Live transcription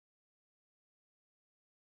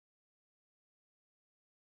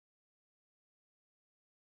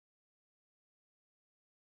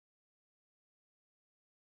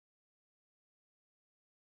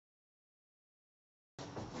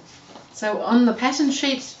So on the pattern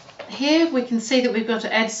sheet here we can see that we've got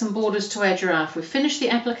to add some borders to our giraffe. We've finished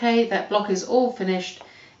the applique, that block is all finished,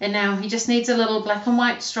 and now he just needs a little black and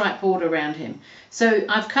white stripe border around him. So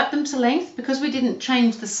I've cut them to length because we didn't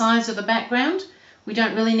change the size of the background. We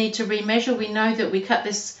don't really need to remeasure. We know that we cut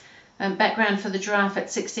this background for the giraffe at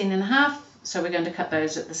 16.5, so we're going to cut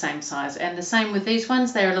those at the same size. And the same with these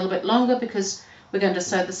ones, they're a little bit longer because we're going to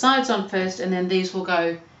sew the sides on first, and then these will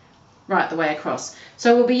go right the way across.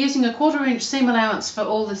 So we'll be using a 1/4 inch seam allowance for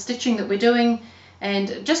all the stitching that we're doing,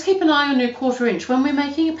 and just keep an eye on your 1/4 inch. When we're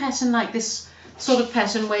making a pattern like this sort of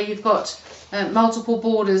pattern where you've got multiple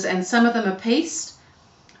borders and some of them are pieced,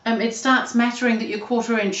 it starts mattering that your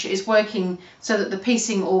 1/4 inch is working so that the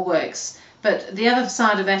piecing all works. But the other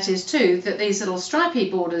side of that is too that these little stripy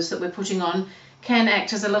borders that we're putting on can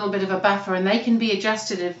act as a little bit of a buffer, and they can be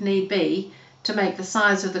adjusted if need be to make the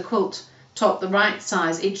size of the quilt top the right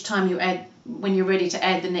size each time you add, when you're ready to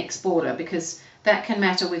add the next border, because that can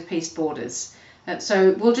matter with pieced borders.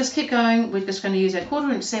 So we'll just keep going. We're just going to use our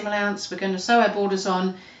 1/4 inch seam allowance, we're going to sew our borders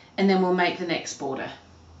on, and then we'll make the next border.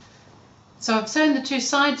 So I've sewn the two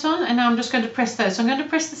sides on, and now I'm just going to press those. So I'm going to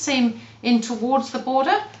press the seam in towards the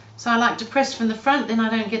border. So I like to press from the front, then I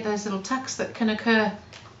don't get those little tucks that can occur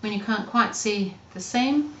when you can't quite see the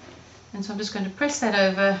seam. And so I'm just going to press that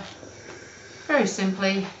over very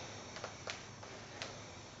simply.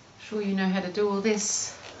 Sure you know how to do all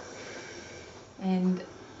this. And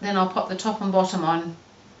then I'll pop the top and bottom on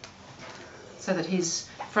so that he's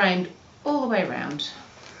framed all the way around.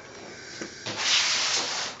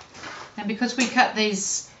 And because we cut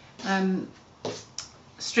these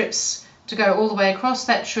strips to go all the way across,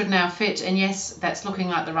 that should now fit, and yes, that's looking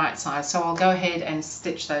like the right size, so I'll go ahead and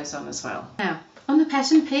stitch those on as well. Now on the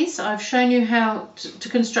pattern piece I've shown you how to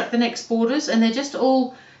construct the next borders, and they're just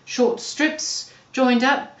all short strips joined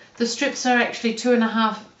up. The strips are actually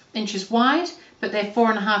 2.5 inches wide, but they're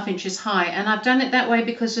 4.5 inches high, and I've done it that way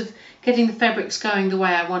because of getting the fabrics going the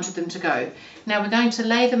way I wanted them to go. Now we're going to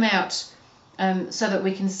lay them out so that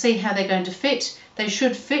we can see how they're going to fit. They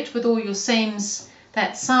should fit with all your seams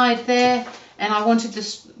that side there, and I wanted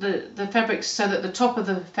the fabrics so that the top of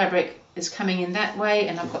the fabric is coming in that way,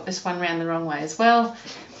 and I've got this one round the wrong way as well,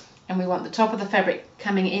 and we want the top of the fabric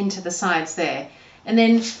coming into the sides there. And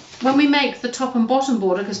then when we make the top and bottom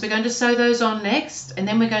border, because we're going to sew those on next, and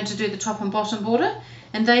then we're going to do the top and bottom border,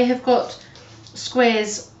 and they have got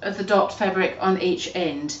squares of the dot fabric on each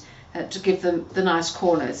end to give them the nice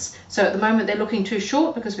corners. So at the moment they're looking too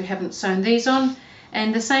short because we haven't sewn these on,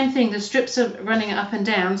 and the same thing, the strips are running up and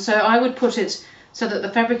down, so I would put it so that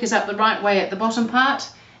the fabric is up the right way at the bottom part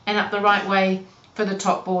and up the right way for the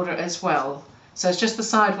top border as well. So it's just the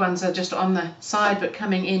side ones are just on the side but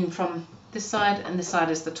coming in from this side, and this side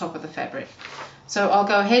is the top of the fabric. So I'll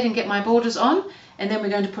go ahead and get my borders on, and then we're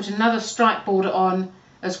going to put another stripe border on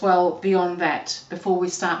as well beyond that before we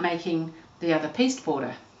start making the other pieced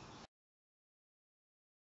border.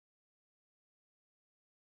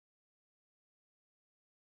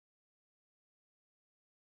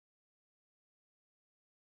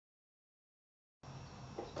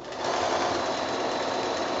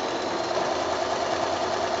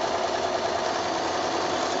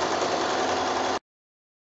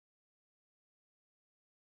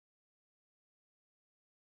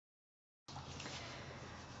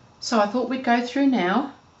 So I thought we'd go through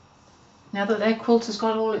now that our quilt has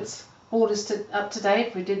got all its borders up to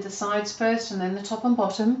date. We did the sides first and then the top and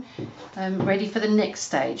bottom, ready for the next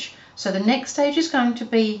stage. So the next stage is going to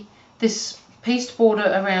be this pieced border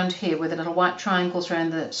around here with the little white triangles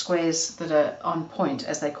around the squares that are on point,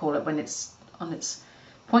 as they call it, when it's on its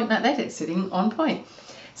point like that, it's sitting on point.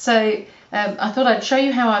 So I thought I'd show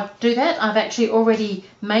you how I do that. I've actually already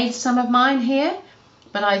made some of mine here,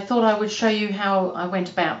 but I thought I would show you how I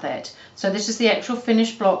went about that. So this is the actual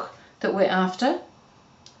finished block that we're after.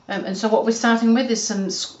 And so what we're starting with is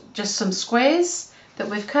just some squares that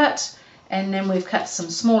we've cut, and then we've cut some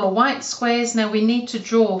smaller white squares. Now we need to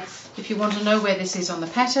draw, if you want to know where this is on the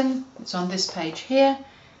pattern, it's on this page here,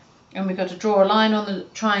 and we've got to draw a line on the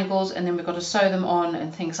triangles, and then we've got to sew them on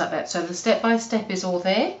and things like that. So the step-by-step is all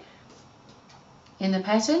there in the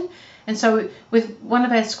pattern. And so with one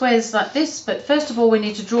of our squares like this, but first of all we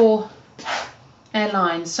need to draw our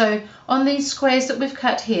line. So on these squares that we've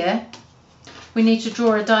cut here, we need to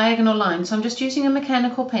draw a diagonal line. So I'm just using a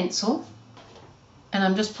mechanical pencil, and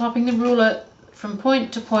I'm just popping the ruler from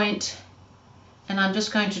point to point, and I'm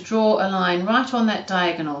just going to draw a line right on that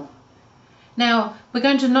diagonal. Now we're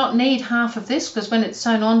going to not need half of this, because when it's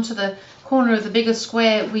sewn onto the corner of the bigger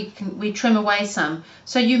square we trim away some.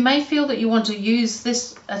 So you may feel that you want to use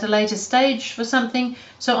this at a later stage for something,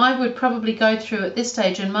 so I would probably go through at this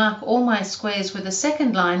stage and mark all my squares with a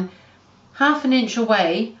second line half an inch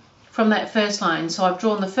away from that first line. So I've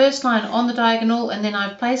drawn the first line on the diagonal, and then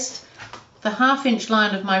I've placed the half-inch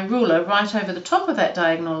line of my ruler right over the top of that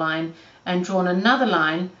diagonal line and drawn another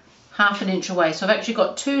line half an inch away. So I've actually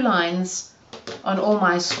got two lines on all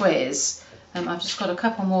my squares. I've just got a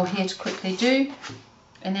couple more here to quickly do,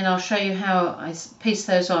 and then I'll show you how I piece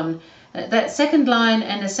those on. That second line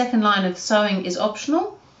and the second line of sewing is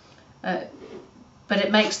optional, but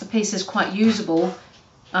it makes the pieces quite usable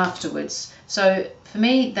afterwards. So for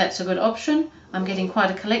me that's a good option. I'm getting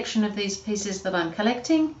quite a collection of these pieces that I'm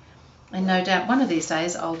collecting, and no doubt one of these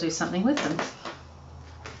days I'll do something with them.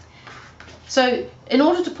 So in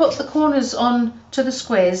order to put the corners on to the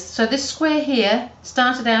squares, so this square here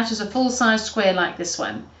started out as a full-size square like this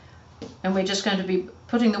one, and we're just going to be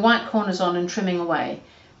putting the white corners on and trimming away.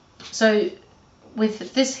 So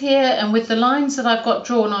with this here and with the lines that I've got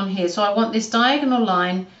drawn on here, so I want this diagonal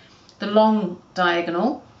line, the long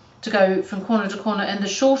diagonal, to go from corner to corner, and the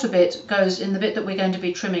shorter bit goes in the bit that we're going to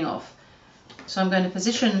be trimming off. So I'm going to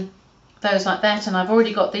position those like that, and I've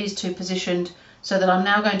already got these two positioned so that I'm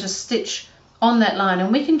now going to stitch on that line,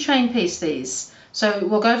 and we can chain piece these. So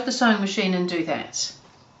we'll go to the sewing machine and do that.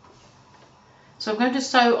 So I'm going to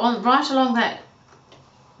sew on right along that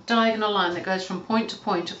diagonal line that goes from point to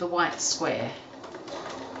point of the white square.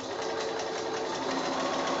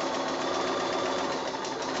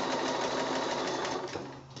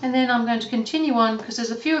 And then I'm going to continue on, because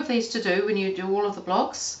there's a few of these to do when you do all of the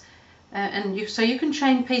blocks, so you can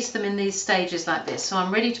chain piece them in these stages like this. So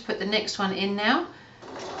I'm ready to put the next one in now,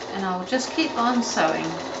 and I'll just keep on sewing.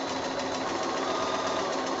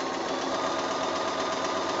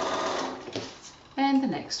 And the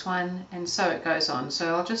next one, and so it goes on.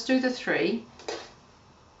 So I'll just do the 3.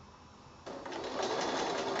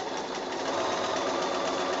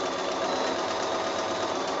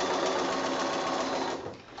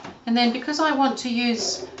 And then, because I want to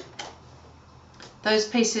use those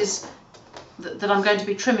pieces that I'm going to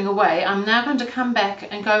be trimming away, I'm now going to come back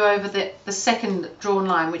and go over the second drawn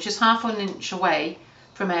line, which is half an inch away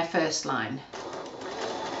from our first line.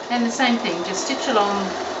 And the same thing, just stitch along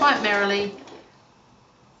quite merrily.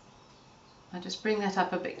 I just bring that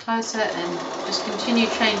up a bit closer and just continue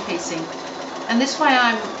chain piecing. And this way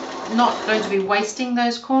I'm not going to be wasting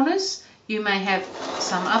those corners. You may have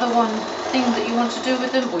some other thing that you want to do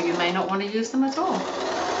with them, or you may not want to use them at all.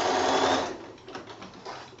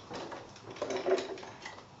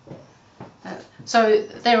 So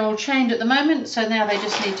they're all chained at the moment, so now they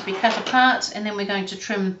just need to be cut apart, and then we're going to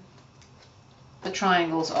trim the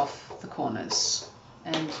triangles off the corners,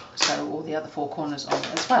 and sew all the other 4 corners on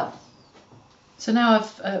as well. So now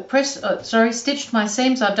I've stitched my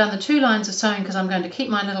seams. I've done the 2 lines of sewing because I'm going to keep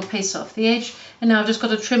my little piece off the edge, and now I've just got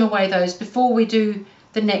to trim away those before we do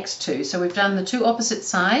the next 2. So we've done the 2 opposite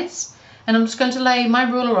sides, and I'm just going to lay my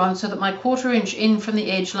ruler on so that my 1/4 inch in from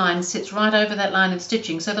the edge line sits right over that line of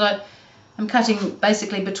stitching, so that I'm cutting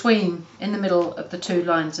basically in the middle of the 2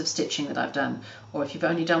 lines of stitching that I've done. Or if you've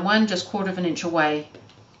only done one, just 1/4 inch away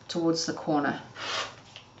towards the corner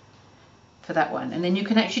for that one. And then you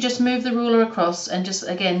can actually just move the ruler across, and just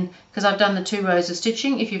again, because I've done the 2 rows of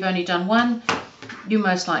stitching, if you've only done one, you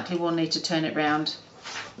most likely will need to turn it round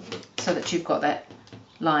so that you've got that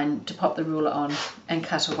line to pop the ruler on and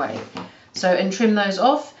cut away. So, and trim those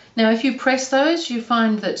off. Now if you press those, you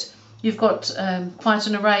find that you've got quite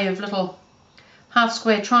an array of little half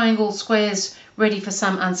square triangle squares ready for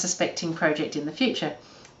some unsuspecting project in the future.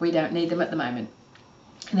 We don't need them at the moment.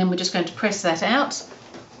 And then we're just going to press that out.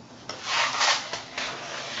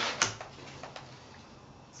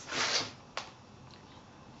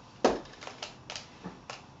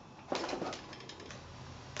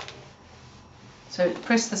 So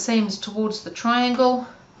press the seams towards the triangle.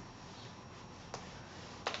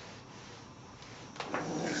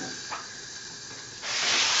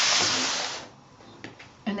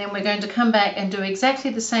 And then we're going to come back and do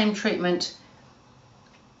exactly the same treatment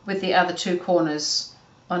with the other 2 corners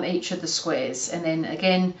on each of the squares. And then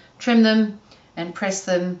again, trim them and press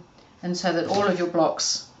them, and so that all of your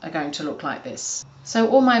blocks are going to look like this. So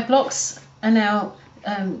all my blocks are now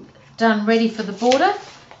done, ready for the border.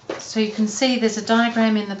 So you can see there's a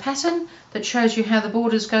diagram in the pattern that shows you how the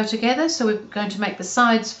borders go together. So we're going to make the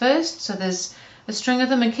sides first. So there's a string of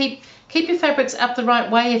them, and keep your fabrics up the right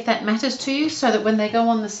way if that matters to you, so that when they go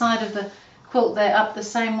on the side of the quilt they're up the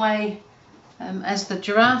same way as the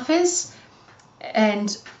giraffe is.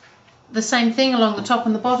 And the same thing along the top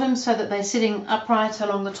and the bottom so that they're sitting upright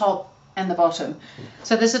along the top and the bottom.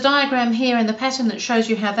 So there's a diagram here in the pattern that shows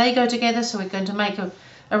you how they go together. So we're going to make a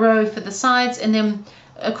row for the sides, and then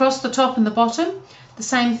across the top and the bottom the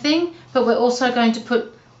same thing, but we're also going to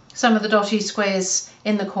put some of the dotty squares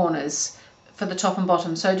in the corners for the top and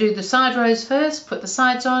bottom. So do the side rows first, put the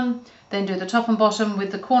sides on, then do the top and bottom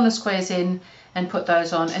with the corner squares in and put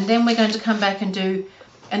those on, and then we're going to come back and do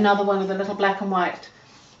another one of the little black and white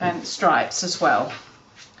stripes as well.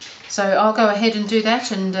 So I'll go ahead and do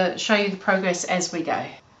that and show you the progress as we go.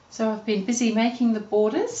 So I've been busy making the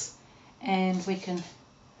borders, and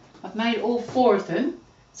I've made all 4 of them.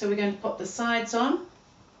 So we're going to put the sides on,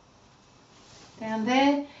 down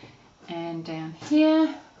there and down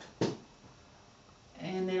here,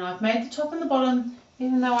 and then I've made the top and the bottom,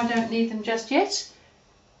 even though I don't need them just yet,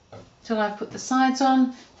 till I've put the sides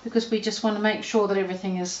on, because we just want to make sure that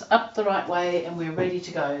everything is up the right way and we're ready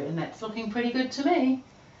to go, and that's looking pretty good to me.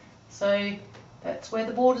 So that's where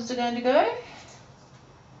the borders are going to go,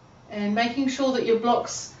 and making sure that your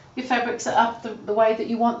blocks, your fabrics are up the way that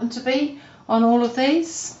you want them to be on all of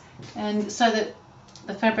these, and so that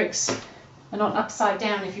the fabrics are not upside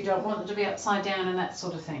down if you don't want them to be upside down and that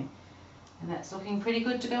sort of thing. And that's looking pretty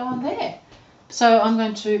good to go on there. So I'm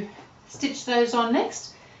going to stitch those on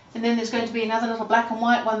next, and then there's going to be another little black and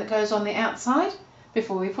white one that goes on the outside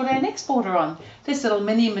before we put our next border on. This little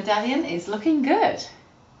mini medallion is looking good.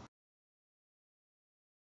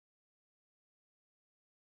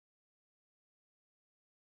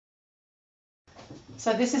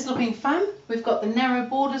 So this is looking fun. We've got the narrow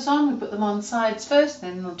borders on, we put them on sides first,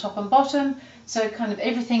 then on top and bottom, so kind of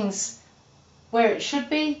everything's where it should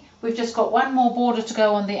be. We've just got one more border to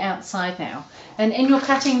go on the outside now. And in your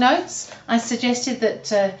cutting notes, I suggested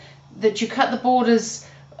that you cut the borders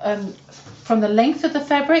from the length of the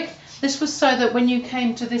fabric. This was so that when you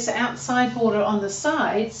came to this outside border on the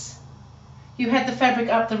sides, you had the fabric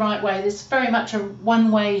up the right way. This is very much a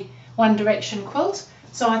one-way, one-direction quilt,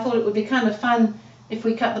 so I thought it would be kind of fun if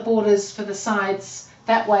we cut the borders for the sides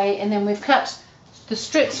that way, and then we've cut the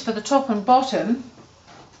strips for the top and bottom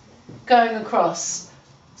going across,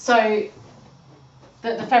 so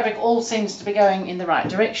that the fabric all seems to be going in the right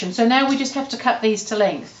direction. So now we just have to cut these to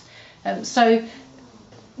length. So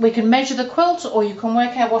we can measure the quilt, or you can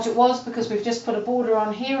work out what it was, because we've just put a border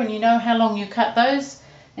on here and you know how long you cut those,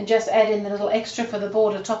 and just add in the little extra for the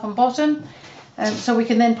border top and bottom. So we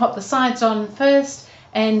can then pop the sides on first,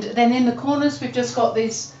 and then in the corners we've just got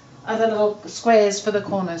these other little squares for the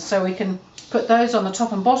corners, so we can put those on the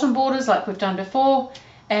top and bottom borders like we've done before,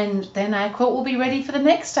 and then our quilt will be ready for the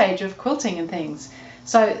next stage of quilting and things.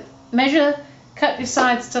 So measure, cut your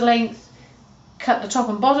sides to length, cut the top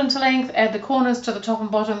and bottom to length, add the corners to the top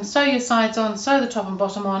and bottom, sew your sides on, sew the top and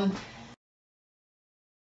bottom on.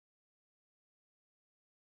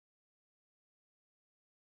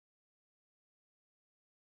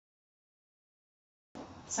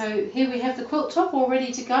 So here we have the quilt top all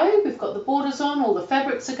ready to go. We've got the borders on, all the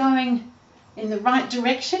fabrics are going in the right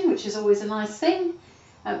direction, which is always a nice thing.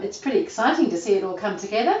 It's pretty exciting to see it all come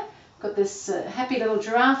together. Got this happy little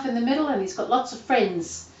giraffe in the middle, and he's got lots of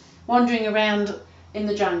friends wandering around in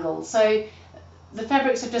the jungle. So the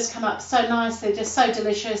fabrics have just come up so nice, they're just so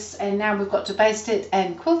delicious, and now we've got to baste it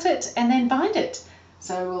and quilt it and then bind it.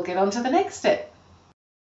 So we'll get on to the next step.